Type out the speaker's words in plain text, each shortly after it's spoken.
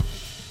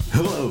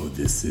Hello,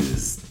 this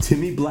is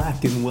Timmy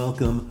Black, and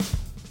welcome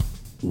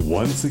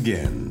once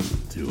again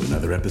to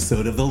another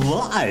episode of The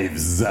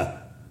Lives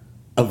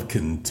of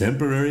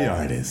Contemporary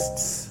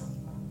Artists.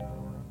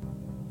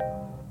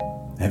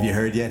 Have you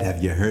heard yet?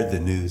 Have you heard the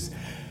news?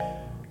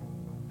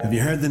 Have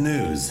you heard the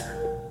news?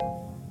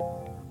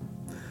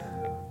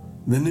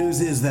 The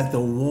news is that the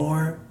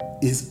war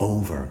is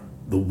over.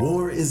 The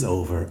war is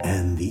over,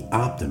 and the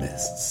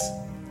optimists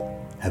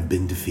have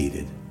been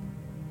defeated.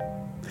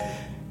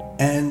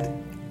 And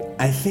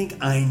I think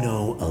I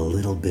know a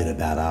little bit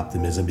about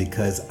optimism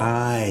because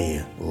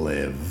I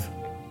live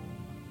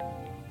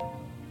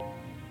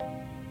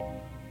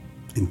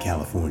in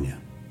California.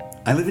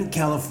 I live in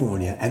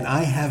California, and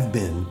I have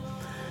been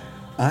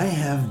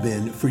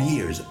for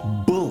years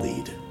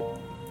bullied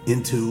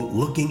into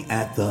looking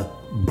at the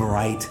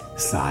bright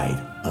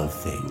side of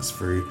things.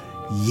 For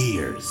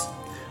years,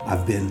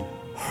 I've been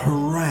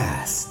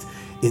harassed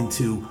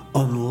into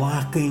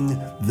unlocking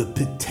the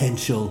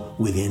potential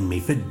within me.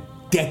 For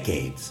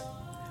decades,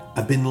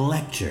 I've been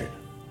lectured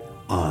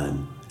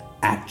on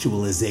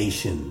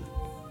actualization,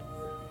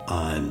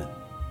 on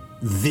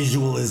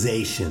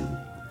visualization.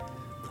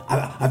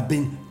 I've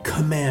been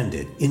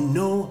commanded in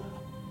no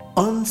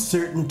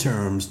uncertain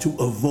terms to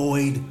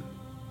avoid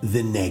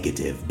the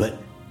negative. But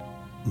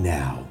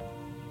now,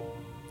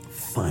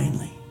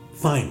 finally,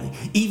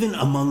 even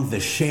among the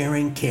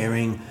sharing,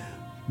 caring,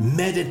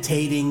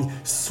 meditating,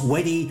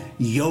 sweaty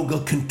yoga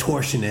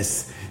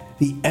contortionists,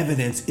 the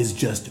evidence is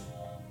just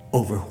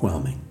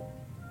overwhelming.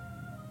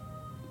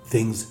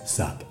 Things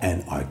suck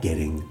and are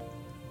getting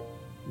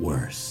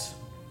worse.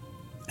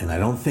 And I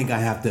don't think I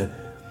have to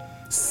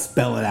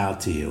spell it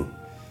out to you.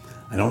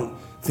 I don't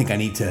think I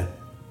need to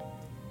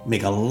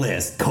make a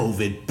list.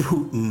 COVID,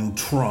 Putin,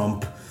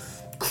 Trump,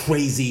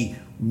 crazy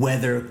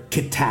weather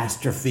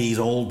catastrophes,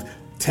 Old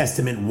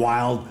Testament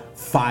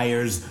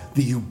wildfires,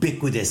 the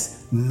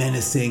ubiquitous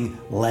menacing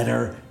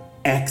letter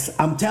X.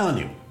 I'm telling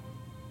you,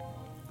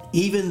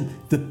 even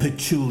the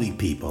patchouli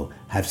people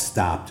have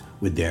stopped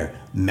with their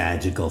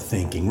magical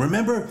thinking.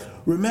 Remember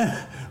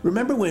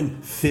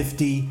when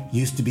 50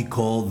 used to be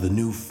called the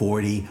new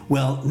 40?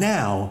 Well,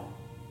 now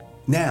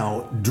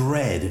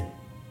dread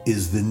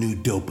is the new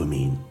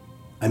dopamine.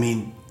 I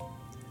mean,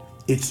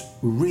 it's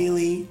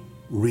really,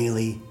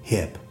 really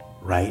hip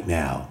right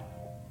now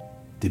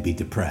to be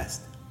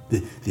depressed.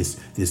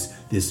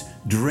 This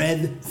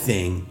dread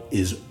thing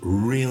is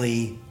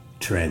really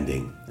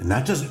trending. And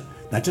not just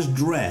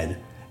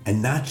dread, and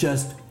not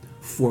just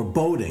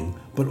foreboding,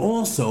 but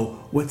also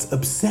what's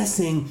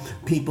obsessing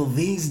people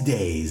these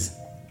days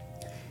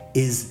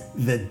is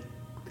the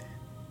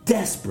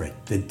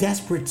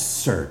desperate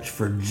search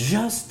for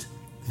just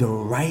the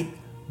right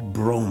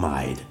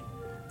bromide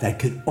that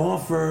could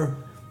offer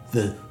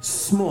the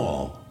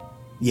small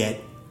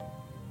yet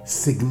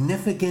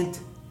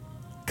significant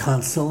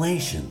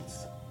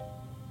consolations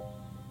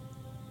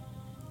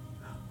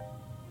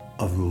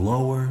of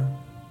lower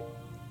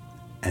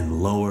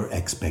and lower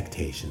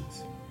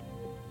expectations.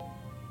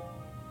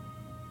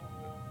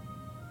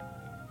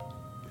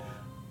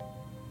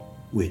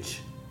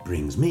 Which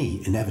brings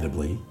me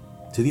inevitably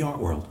to the art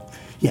world.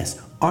 Yes,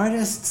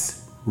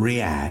 artists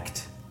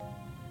react,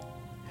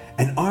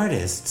 and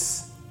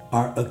artists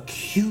are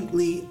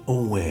acutely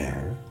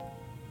aware.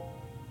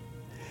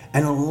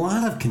 And a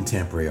lot of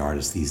contemporary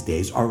artists these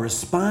days are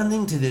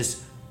responding to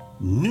this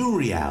new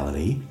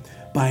reality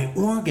by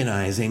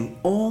organizing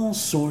all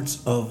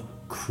sorts of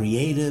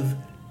creative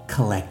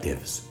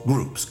collectives,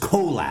 groups,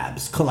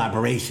 collabs,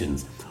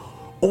 collaborations,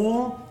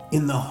 all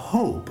in the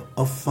hope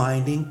of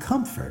finding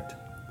comfort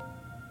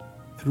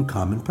through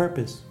common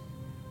purpose.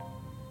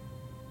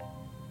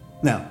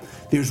 Now,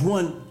 there's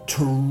one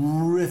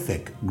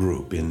terrific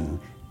group in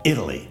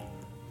Italy.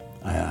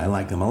 I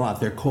like them a lot.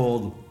 They're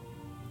called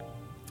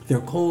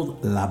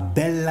La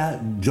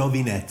Bella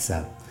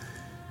Giovinezza.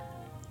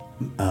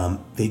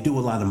 They do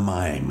a lot of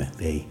mime.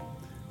 They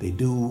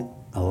do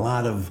a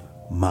lot of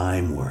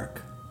mime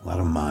work,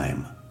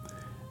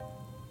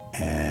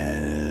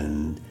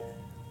 and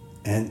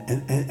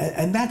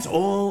that's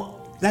all.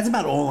 That's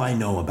about all I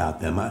know about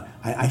them.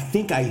 I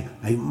think I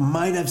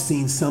might have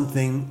seen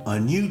something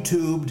on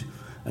YouTube.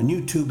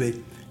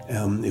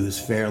 It was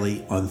fairly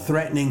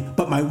unthreatening.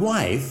 But my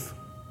wife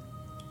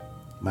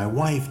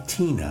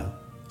Tina,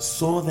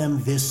 saw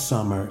them this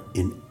summer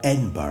in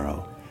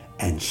Edinburgh,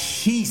 and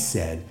she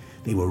said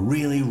they were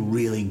really,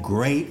 really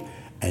great.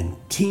 And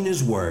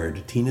Tina's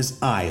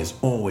eye is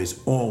always,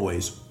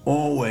 always,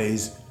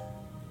 always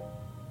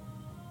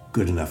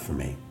good enough for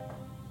me.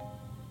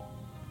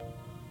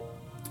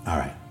 All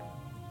right.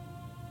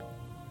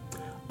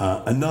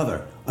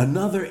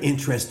 Another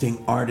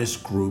interesting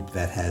artist group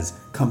that has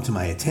come to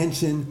my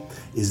attention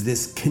is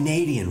this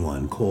Canadian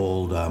one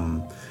called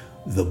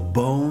The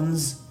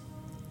Bones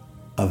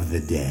of the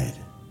Dead.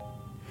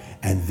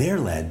 And they're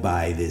led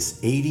by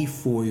this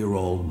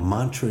 84-year-old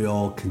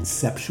Montreal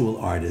conceptual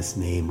artist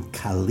named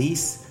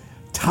Calice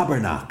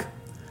Tabernac.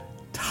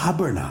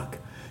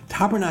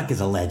 Tabernac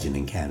is a legend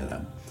in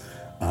Canada.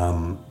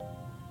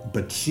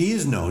 But she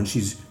is known,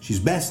 she's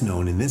best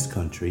known in this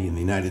country, in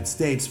the United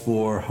States,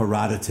 for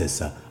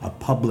Herodotus, a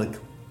public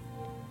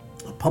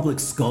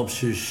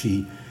sculpture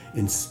she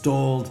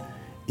installed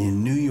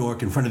in New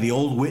York in front of the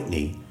old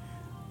Whitney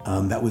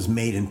that was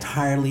made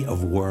entirely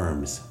of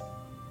worms.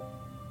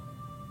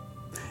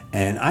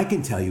 And I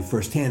can tell you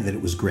firsthand that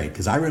it was great,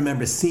 because I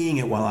remember seeing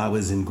it while I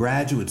was in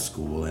graduate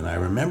school, and I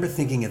remember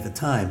thinking at the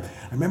time,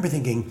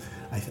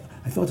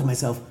 I thought to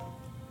myself,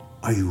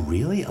 are you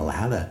really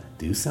allowed to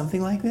do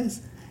something like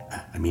this?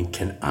 I mean,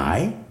 can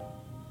I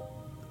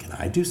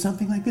do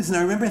something like this? And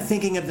I remember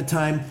thinking at the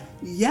time,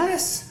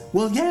 yes,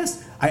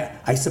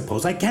 I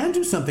suppose I can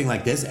do something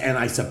like this, and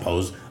I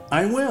suppose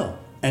I will.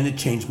 And it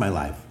changed my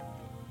life.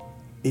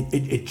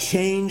 It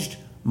changed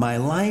my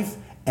life,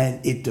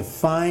 and it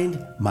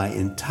defined my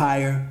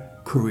entire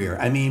career.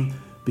 I mean,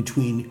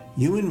 between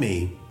you and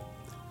me,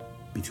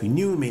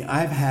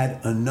 I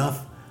have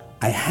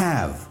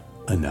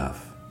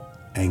enough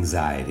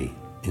anxiety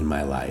in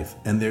my life,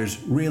 and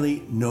there's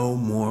really no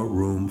more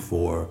room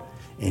for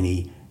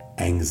any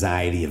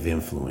anxiety of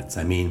influence.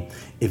 I mean,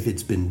 if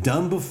it's been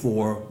done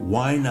before,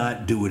 why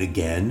not do it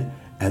again?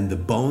 And the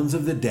Bones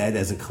of the Dead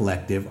as a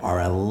collective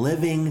are a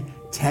living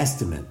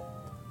testament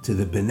to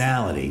the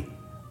banality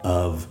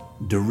of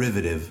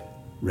derivative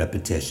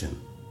repetition.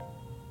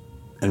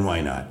 And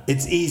why not?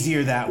 It's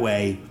easier that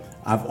way.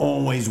 I've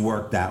always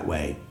worked that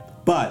way.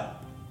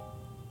 But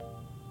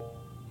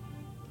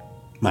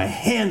my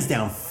hands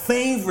down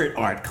favorite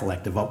art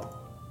collective of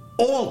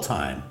all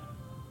time,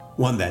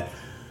 one that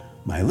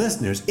my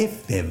listeners,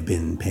 if they've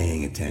been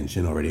paying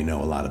attention, already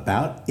know a lot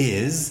about,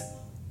 is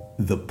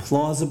the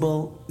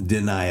Plausible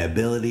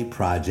Deniability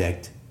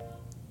Project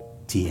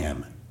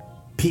TM.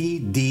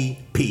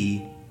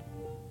 PDP-TM.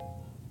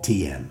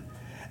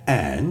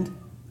 And,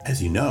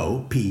 as you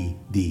know,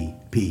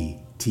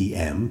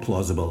 PDP-TM,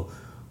 Plausible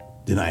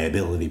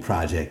Deniability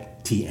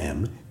Project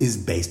TM, is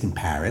based in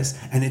Paris,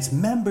 and its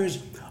members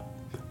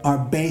are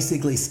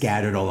basically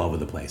scattered all over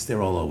the place.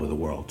 They're all over the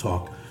world.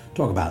 Talk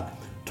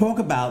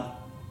about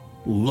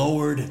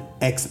lowered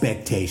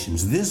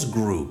expectations. This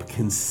group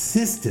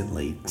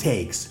consistently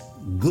takes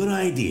good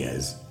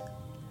ideas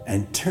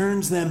and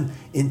turns them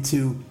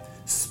into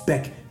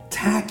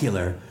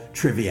spectacular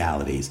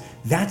trivialities.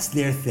 That's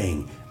their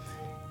thing.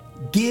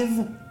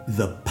 Give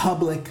the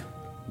public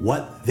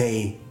what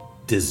they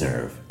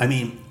deserve. I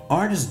mean,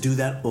 artists do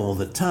that all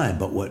the time,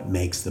 but what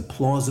makes the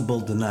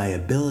Plausible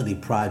Deniability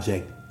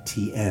Project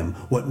TM,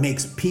 what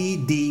makes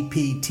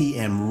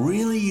PDPTM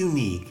really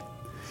unique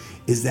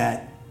is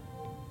that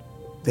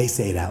they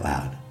say it out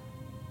loud.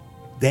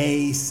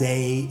 They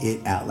say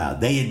it out loud.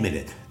 They admit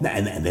it.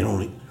 And they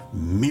don't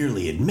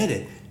merely admit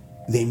it,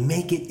 they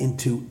make it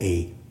into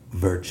a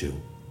virtue.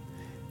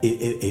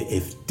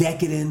 If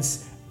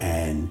decadence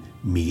and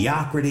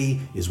mediocrity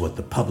is what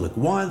the public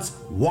wants,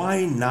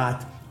 why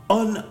not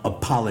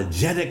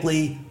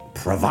unapologetically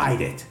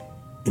provide it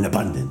in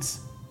abundance?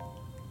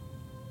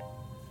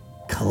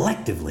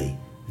 Collectively,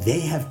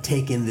 they have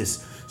taken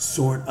this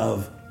sort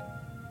of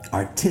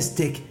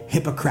artistic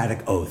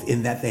Hippocratic oath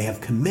in that they have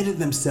committed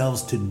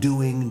themselves to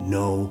doing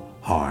no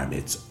harm.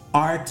 It's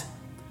art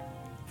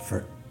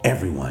for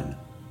everyone.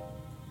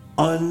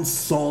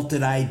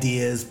 Unsalted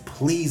ideas,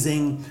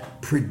 pleasing,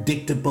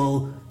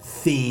 predictable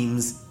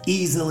themes,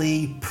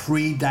 easily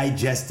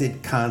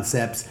pre-digested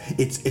concepts.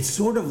 It's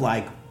sort of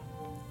like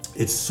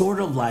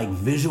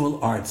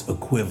visual arts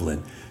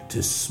equivalent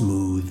to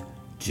smooth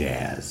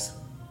jazz.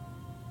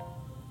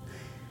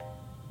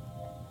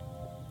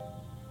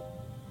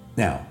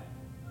 Now,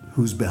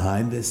 who's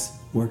behind this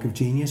work of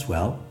genius?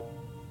 Well,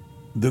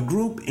 the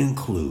group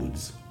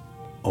includes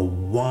a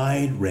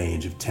wide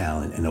range of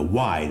talent and a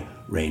wide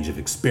range of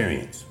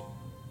experience.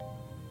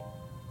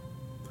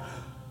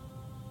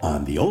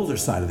 On the older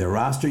side of their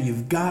roster,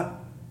 you've got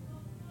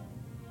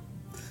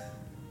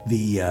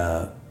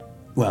the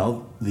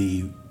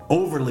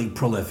overly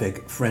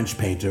prolific French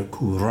painter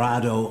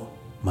Corrado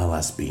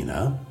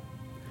Malaspina,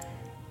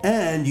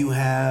 and you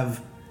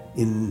have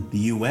in the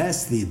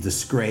U.S., the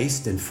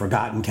disgraced and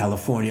forgotten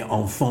California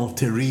enfant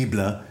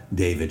terrible,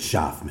 David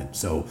Schaffman.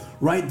 So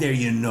right there,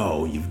 you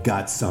know you've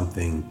got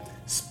something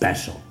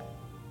special.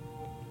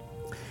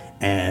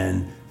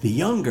 And the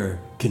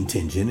younger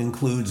contingent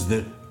includes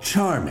the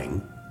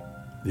charming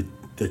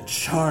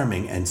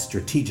and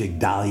strategic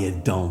Dahlia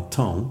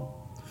Danton,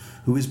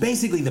 who is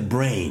basically the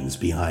brains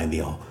behind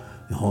the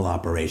whole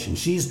operation.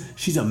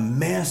 She's a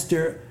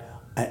master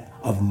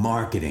of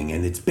marketing,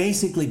 and it's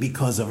basically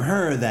because of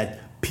her that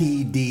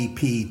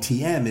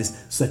PDPTM is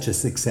such a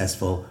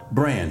successful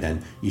brand.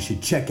 And you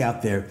should check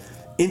out their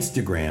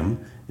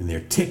Instagram and their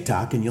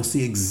TikTok, and you'll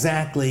see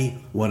exactly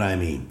what I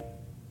mean.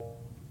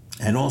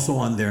 And also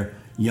on their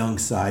young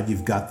side,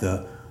 you've got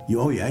the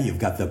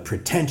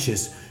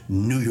pretentious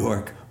New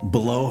York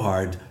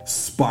blowhard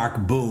Spark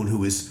Boone,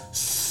 who is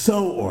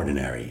so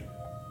ordinary.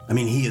 I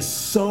mean, he is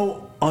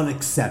so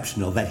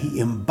unexceptional that he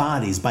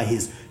embodies by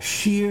his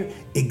sheer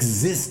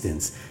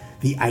existence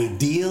the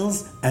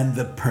ideals and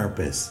the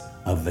purpose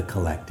of the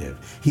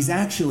collective. He's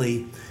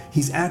actually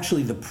He's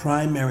actually the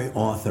primary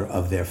author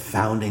of their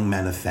founding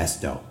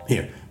manifesto.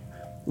 Here,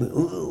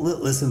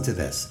 listen to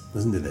this.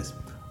 Listen to this.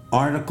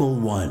 Article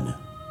 1.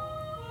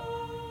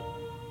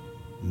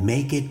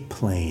 Make it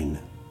plain.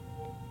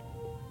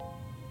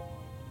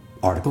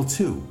 Article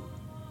 2.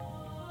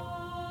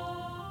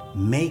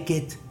 Make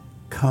it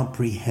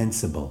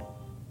comprehensible.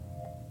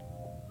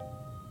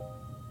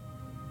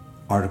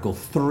 Article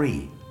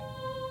 3.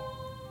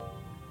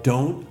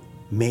 Don't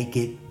make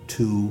it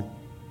too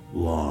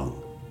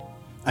long.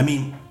 I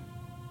mean,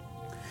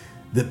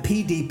 the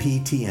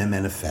PDP-TM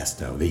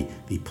Manifesto, the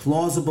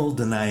Plausible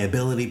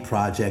Deniability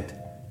Project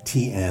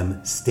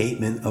TM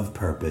Statement of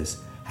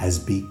Purpose, has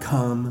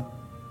become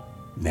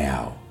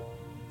now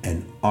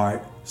an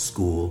art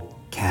school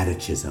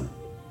catechism.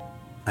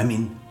 I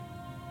mean,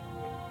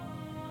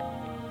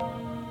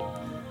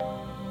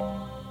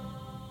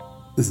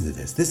 listen to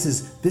this. This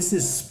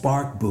is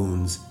Spark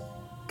Boone's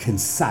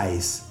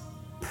concise,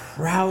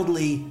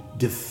 proudly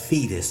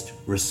defeatist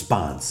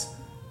response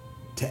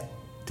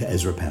to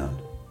Ezra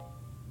Pound.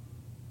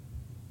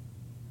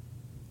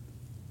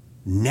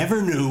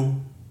 Never new,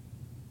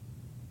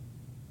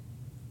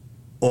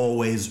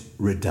 always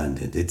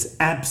redundant. It's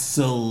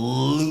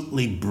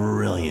absolutely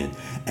brilliant,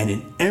 and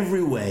in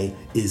every way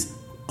is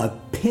a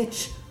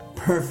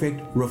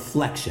pitch-perfect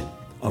reflection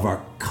of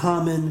our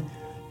common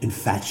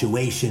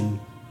infatuation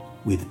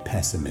with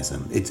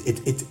pessimism.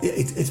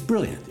 It's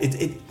brilliant.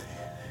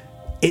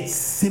 It's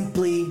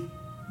simply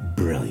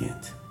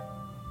brilliant.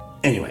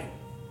 Anyway,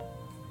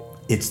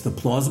 it's the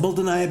Plausible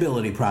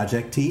Deniability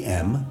Project,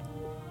 TM,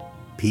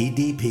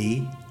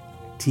 PDP,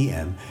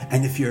 TM.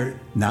 And if you're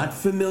not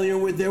familiar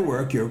with their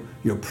work,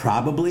 you're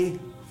probably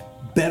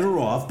better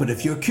off. But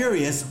if you're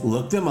curious,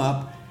 look them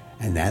up.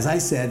 And as I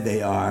said,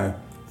 they are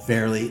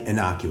fairly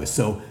innocuous.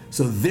 So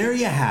there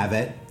you have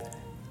it.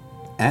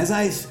 As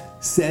I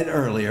said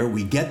earlier,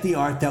 we get the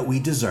art that we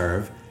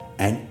deserve.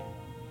 And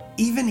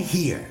even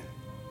here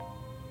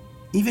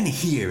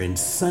in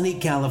sunny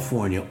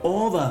California,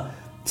 all the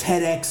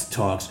TEDx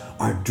talks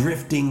are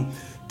drifting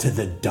to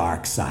the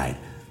dark side.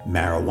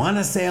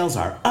 Marijuana sales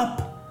are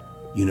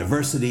up.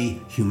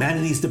 University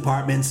humanities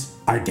departments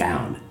are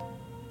down.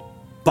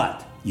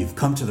 But you've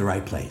come to the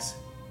right place.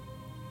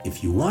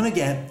 If you want to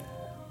get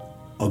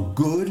a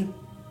good,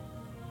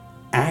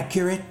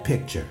 accurate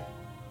picture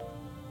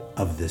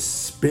of the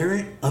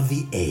spirit of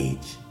the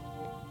age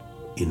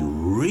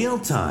in real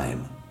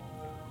time,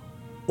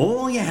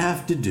 all you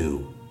have to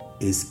do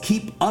is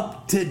keep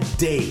up to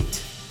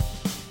date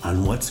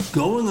on what's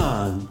going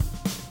on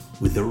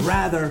with the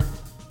rather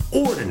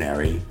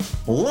ordinary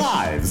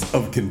lives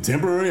of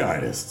contemporary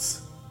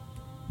artists.